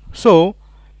end. So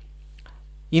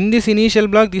in this initial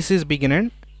block this is begin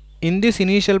end, in this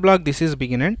initial block this is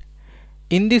begin end,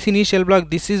 in this initial block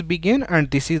this is begin and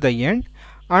this is the end,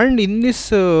 and in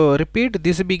this repeat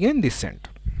this begin, this end.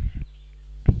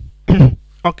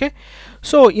 Okay,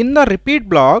 so in the repeat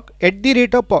block at the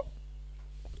rate of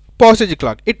passage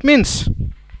clock, it means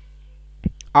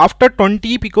after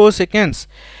 20 picoseconds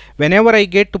whenever I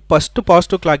get to first pass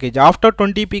to clock edge, after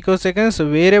 20 picoseconds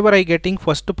wherever I getting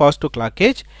first pass to clock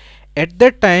edge, at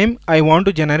that time I want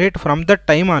to generate from that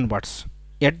time onwards.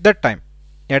 At that time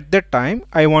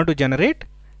I want to generate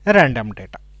a random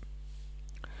data.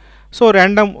 So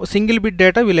random single bit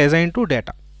data will assign to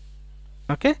data.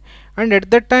 Okay, and at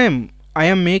that time I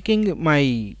am making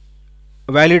my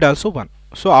valid also 1.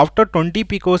 So after 20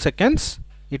 picoseconds,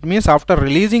 it means after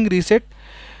releasing reset,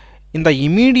 in the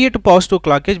immediate pause to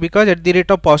clock edge, because at the rate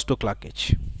of pause to clock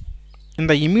edge, in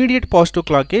the immediate pause to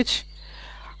clock edge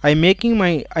I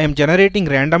am generating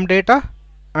random data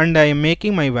and I am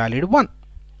making my valid 1.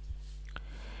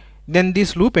 Then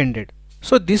this loop ended.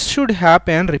 So this should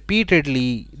happen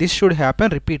repeatedly.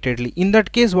 In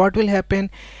that case what will happen?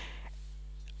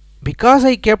 Because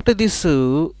I kept this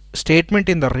statement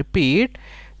in the repeat,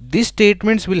 these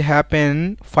statements will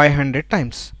happen 500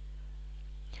 times.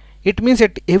 It means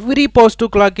at every pause to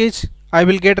clock edge I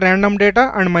will get random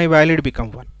data and my valid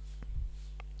become 1.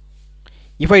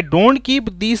 If I don't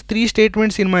keep these 3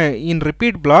 statements in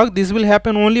repeat block, this will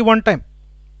happen only one time.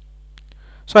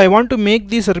 So I want to make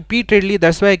this repeatedly,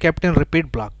 that's why I kept in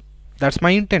repeat block. That's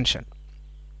my intention.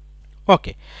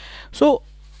 Okay, so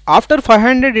after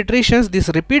 500 iterations this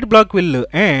repeat block will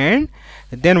end.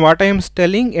 Then what I am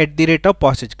telling, at the rate of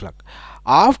passage clock,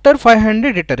 after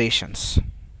 500 iterations,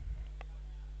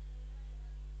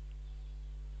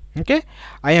 okay,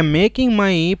 I am making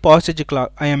my passage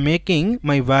clock, I am making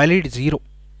my valid 0.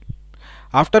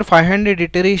 After 500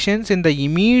 iterations, in the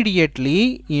immediate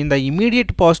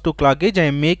pause to clock edge I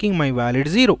am making my valid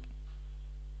 0.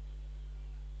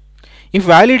 If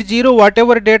valid 0,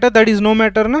 whatever data, that is no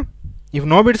matter na. If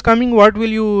no bits coming, what will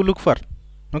you look for?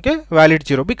 Okay, valid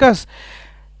 0, because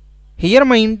here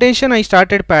my intention, I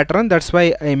started pattern, that's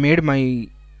why I made my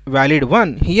valid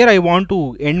 1. Here I want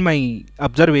to end my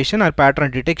observation or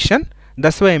pattern detection,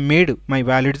 that's why I made my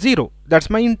valid 0. That's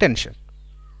my intention.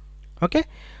 Okay,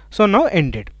 so now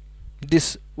ended.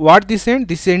 This what this end?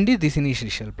 This end is this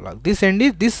initial block. This end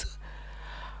is this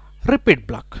repeat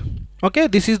block. Okay,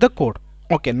 this is the code.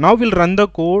 Okay, now we'll run the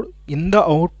code. In the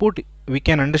output we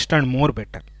can understand more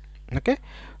better. Okay,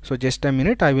 so just a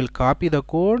minute, I will copy the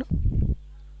code.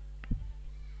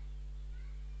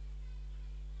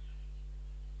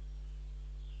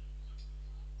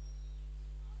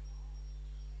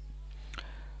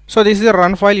 So this is a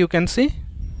run file, you can see.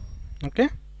 Okay,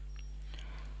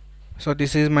 so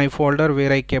this is my folder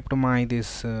where I kept my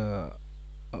this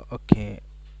okay,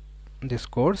 this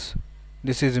course.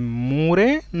 This is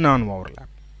Moore non-overlap.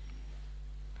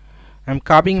 I am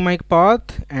copying my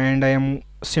path and I am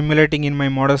simulating in my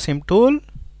model sim tool.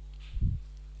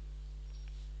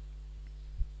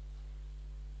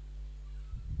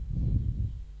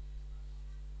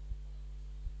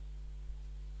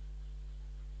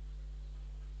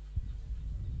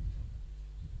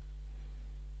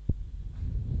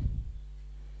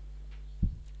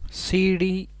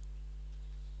 cd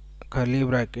curly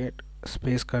bracket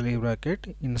space curly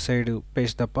bracket, inside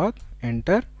paste the path,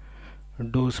 enter,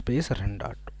 do space run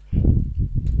dot.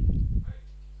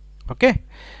 Okay,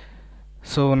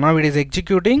 so now it is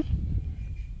executing.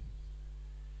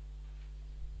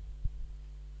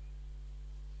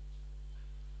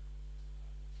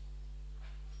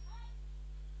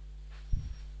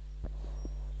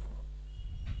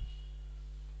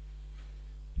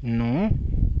 No.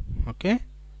 Okay,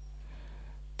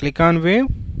 click on wave,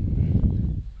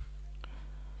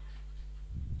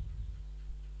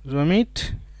 zoom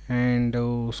it, and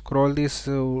scroll this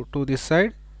to this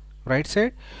side, right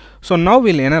side. So now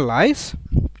we'll analyze.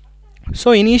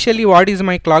 So initially what is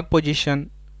my clock position?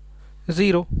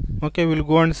 0. Okay, we'll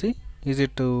go and see is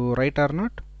it right or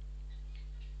not.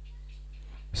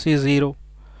 See, 0.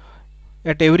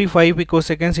 At every 5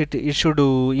 picoseconds it should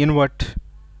invert,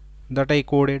 that I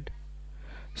coded.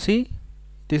 See,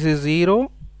 this is 0,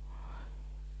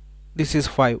 this is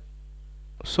 5,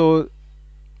 so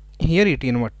here it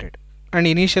inverted and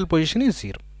initial position is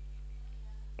 0.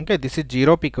 Okay, this is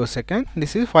 0 picosecond,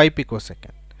 this is 5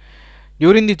 picosecond.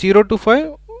 During the 0 to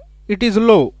 5 it is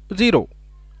low, 0.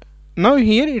 Now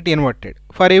here it inverted,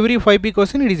 for every 5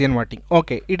 picosecond it is inverting.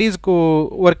 Okay, it is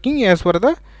working as per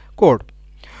the code.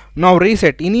 Now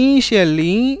reset.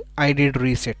 Initially I did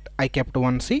reset, I kept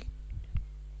 1.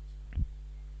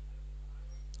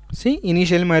 See,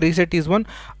 initially my reset is 1,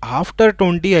 after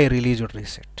 20 I released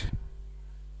reset.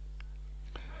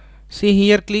 See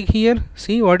here, click here,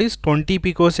 see what is 20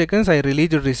 picoseconds I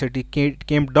released reset, it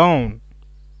came down.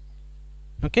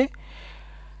 Okay,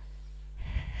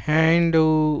 and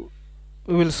we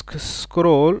will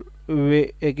scroll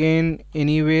again,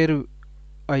 anywhere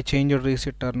I change a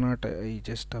reset or not, I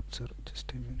just observe,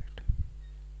 just a minute.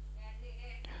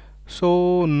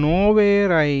 So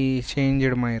nowhere I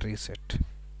changed my reset,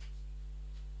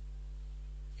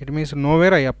 it means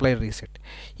nowhere I apply reset.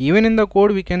 Even in the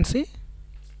code we can see.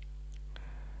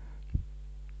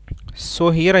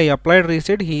 So here I applied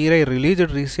reset, here I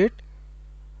released reset,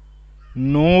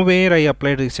 nowhere I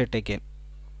applied reset again.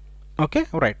 Okay,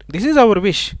 right, this is our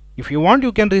wish. If you want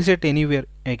you can reset anywhere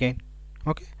again.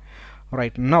 Okay,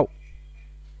 right, now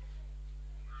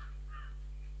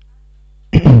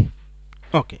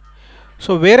okay,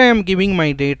 so where I am giving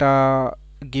my data,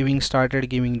 started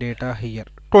giving data here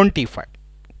 25.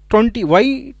 20,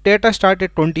 why data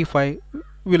started 25,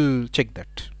 we'll check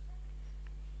that.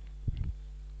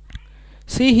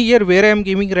 See here where I am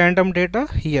giving random data,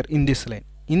 here in this line.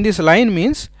 In this line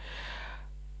means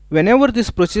whenever this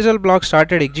procedural block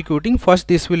started executing, first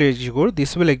this will execute,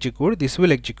 this will execute, this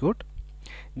will execute,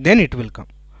 then it will come.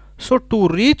 So to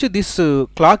reach this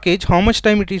clock age, how much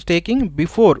time it is taking?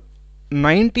 Before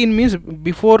 19 means,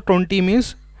 before 20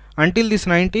 means, until this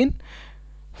 19,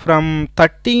 from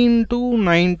 13 to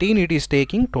 19 it is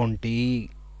taking 20.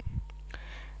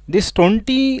 This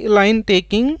 20 line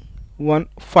taking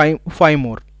 5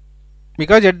 more,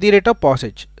 because at the rate of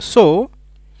passage. So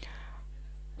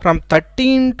from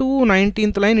 13 to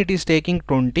 19th line it is taking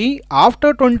 20.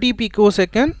 After 20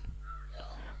 picosecond,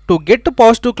 to get to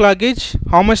positive clock age,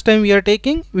 how much time we are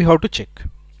taking, we have to check.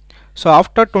 So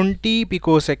after 20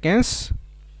 picoseconds,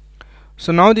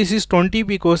 so now this is 20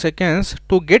 picoseconds,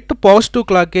 to get to positive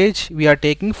clock age we are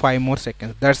taking 5 more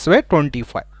seconds, that's why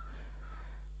 25.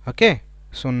 Okay,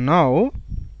 so now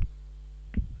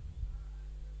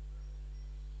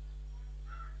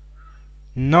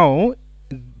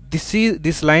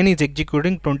this line is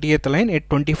executing 20th line at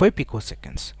 25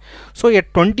 picoseconds. So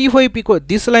at 25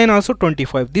 this line also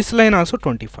 25, this line also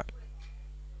 25,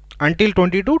 until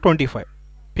 22 25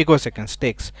 picoseconds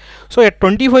takes. So at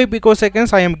 25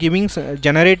 picoseconds I am giving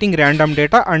generating random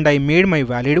data and I made my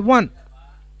valid 1.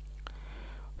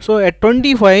 So at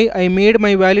 25 I made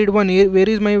my valid 1. Where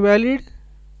is my valid?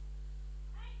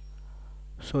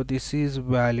 So this is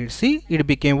valid, see, it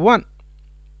became 1.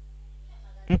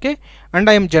 Okay, and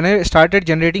I am started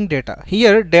generating data.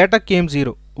 Here data came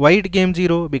 0. Why it came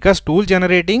 0? Because tool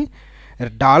generating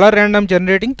 $random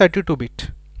generating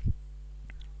 32-bit.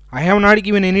 I have not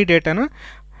given any data, na.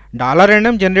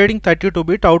 $random generating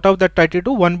 32-bit, out of that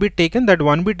 32 1 bit taken, that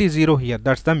 1 bit is 0 here,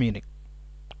 that's the meaning.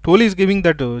 Tool is giving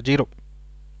that 0.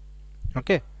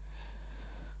 Okay.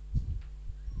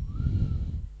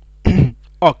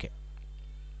 Okay,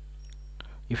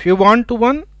 if you want to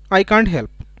 1, I can't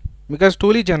help, because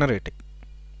tool is generating.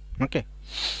 Okay,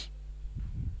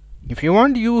 if you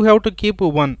want you have to keep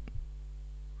 1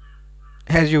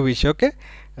 as you wish. Okay,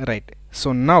 right,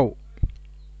 so now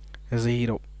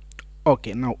 0.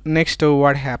 Okay, now next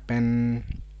what happened?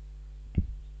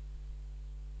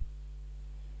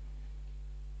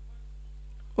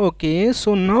 Okay,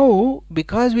 so now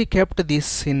because we kept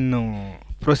this in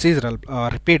procedural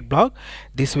repeat block,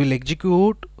 this will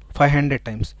execute 500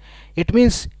 times. It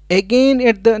means again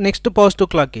at the next positive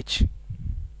clock edge,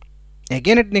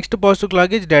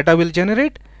 data will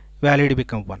generate, valid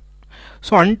become 1.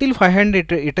 So until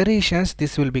 500 iterations,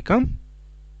 this will become,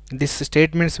 this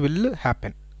statements will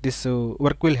happen, this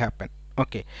work will happen.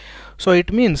 Okay, so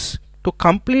it means to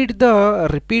complete the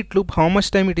repeat loop, how much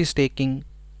time it is taking?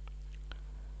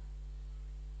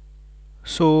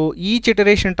 So each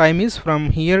iteration time is from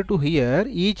here to here,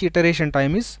 each iteration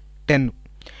time is 10,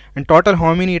 and total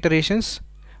how many iterations?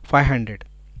 500.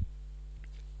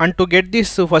 And to get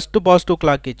this first positive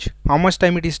clock edge, how much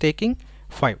time it is taking?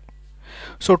 5.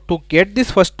 So to get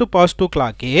this first positive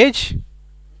clock edge,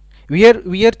 we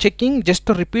are checking just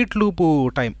a repeat loop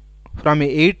time from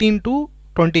 18 to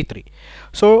 23.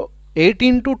 So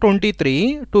 18 to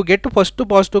 23, to get first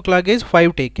positive clock edge,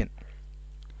 5 taken.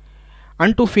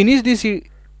 And to finish this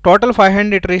total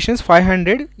 500 iterations,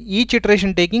 500, each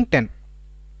iteration taking 10.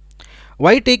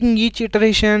 Why taking each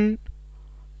iteration?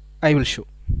 I will show.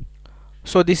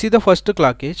 So this is the first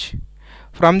clock edge.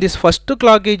 From this first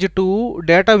clock edge to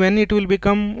data, when it will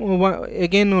become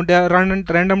again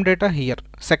random data here,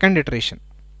 second iteration.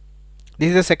 This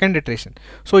is the second iteration.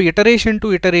 So iteration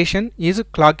to iteration is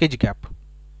clock edge gap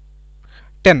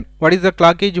 10. What is the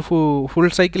clock edge full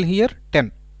cycle here?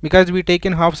 10, because we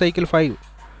taken half cycle 5,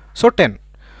 so 10.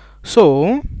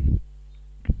 So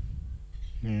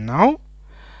now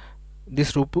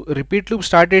this repeat loop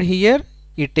started here,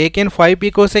 it taken 5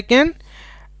 picosecond,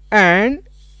 and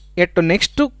at the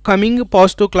next coming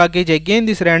positive clock edge, again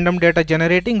this random data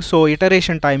generating, so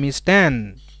iteration time is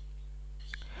 10.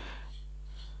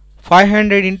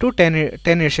 500 into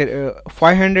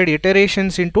 500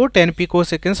 iterations into 10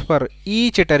 picoseconds for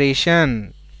each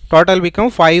iteration, total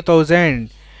become 5000,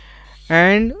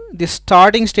 and the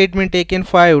starting statement taken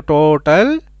 5,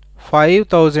 total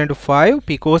 5005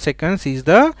 picoseconds is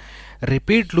the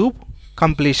repeat loop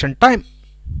completion time.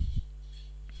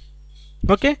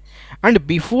 Okay, and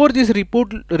before this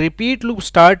repeat loop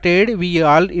started,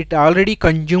 it already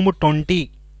consumed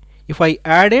 20. If I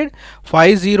added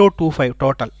 5025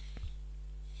 total.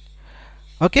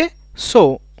 Okay,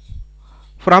 so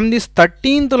from this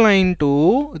 13th line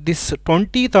to this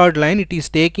 23rd line, it is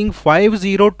taking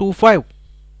 5025.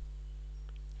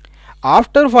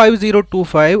 After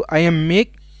 5025, I am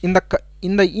in the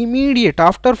immediate,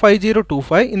 after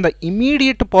 5025, in the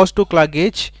immediate positive clock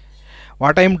edge,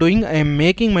 what I am doing, I am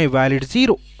making my valid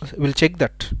 0. We'll check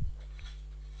that.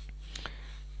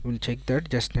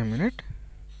 Just a minute.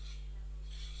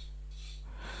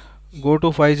 Go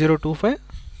to 5025.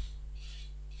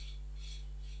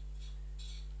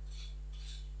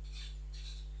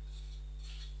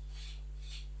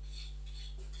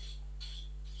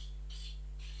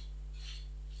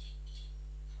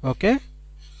 Okay,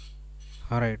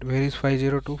 alright, where is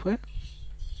 5025?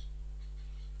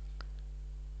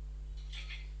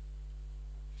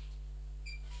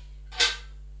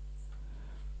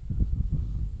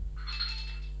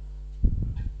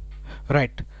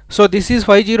 Right, so this is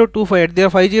 5025. At the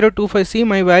 5025, see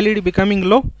my valid becoming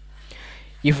low.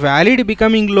 If valid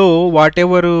becoming low,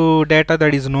 whatever data,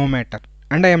 that is no matter,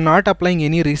 and I am not applying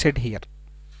any reset here.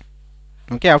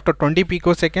 Okay, after 20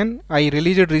 picosecond I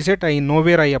released reset, I know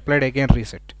where I applied again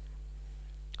reset.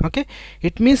 Okay,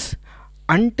 it means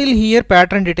until here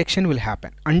pattern detection will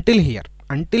happen, until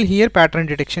here pattern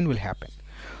detection will happen.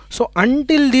 So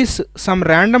until this, some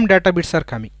random data bits are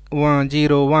coming, 1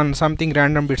 0 1 something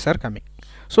random bits are coming.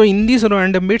 So in these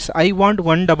random bits, I want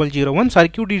 1001.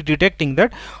 Circuit is detecting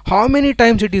that how many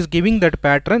times it is giving that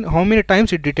pattern, how many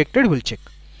times it detected, will check.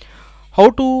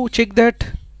 How to check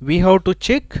that? We have to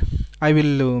check. I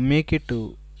will make it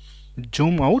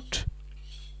zoom out.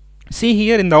 See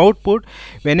here in the output,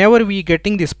 whenever we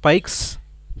getting the spikes,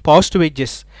 positive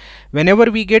edges, whenever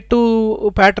we get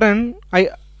to pattern,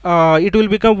 it will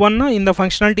become 1 in the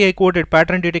functionality I quoted,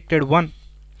 pattern detected 1.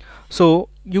 So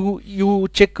you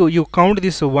check, you count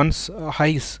this ones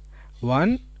highs,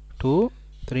 1 2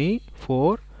 3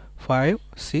 4 5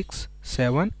 6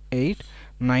 7 8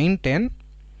 9 10.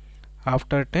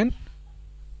 After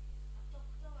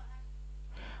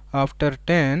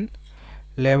 10,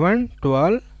 11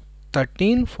 12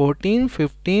 13 14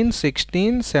 15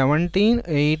 16 17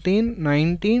 18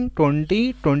 19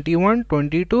 20 21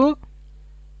 22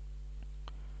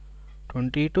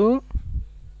 22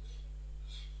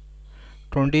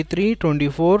 23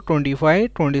 24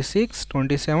 25 26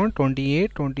 27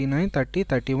 28 29 30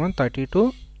 31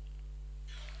 32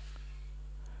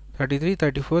 33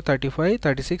 34 35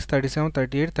 36 37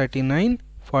 38 39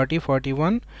 40,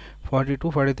 41,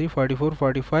 42, 43, 44,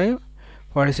 45,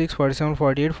 46, 47,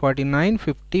 48, 49,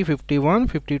 50, 51,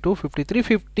 52, 53,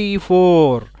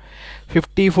 54.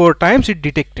 54 times it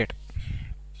detected.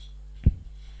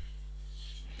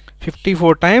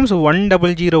 54 times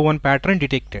 1001 pattern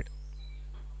detected.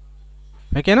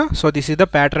 Okay, na? So this is the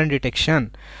pattern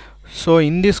detection. So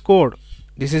in this code,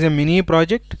 this is a mini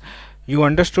project. You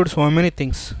understood so many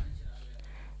things.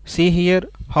 See here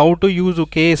how to use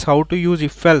case, how to use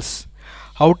if else,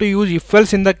 how to use if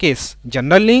else in the case.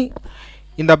 Generally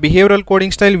in the behavioral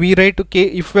coding style we write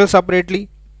if else separately,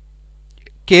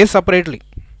 case separately.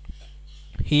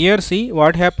 Here see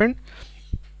what happened.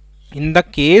 In the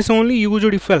case only used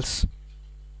if else.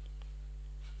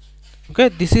 Okay,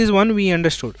 this is one we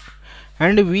understood,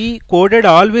 and we coded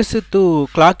always to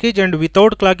clock edge and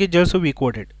without clock edge also we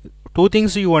coded. Two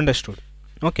things you understood.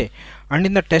 Okay, and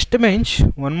in the test bench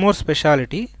one more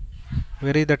speciality.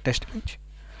 Where is the test bench?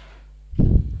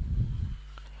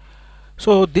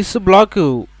 So this block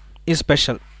is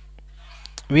special.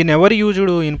 We never used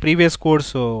in previous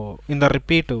codes in the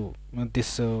repeat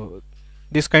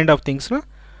this kind of things, na?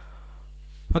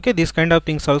 Okay, this kind of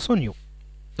things also new.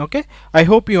 Okay, I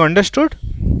hope you understood.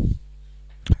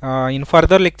 In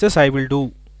further lectures I will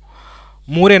do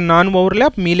more and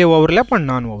non-overlap, melee overlap and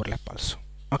non-overlap also.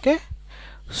 Okay,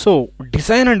 so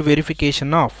design and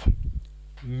verification of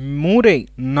Murray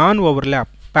non-overlap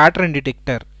pattern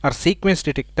detector or sequence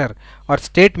detector or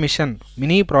state machine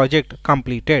mini project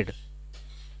completed.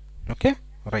 Okay,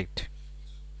 right.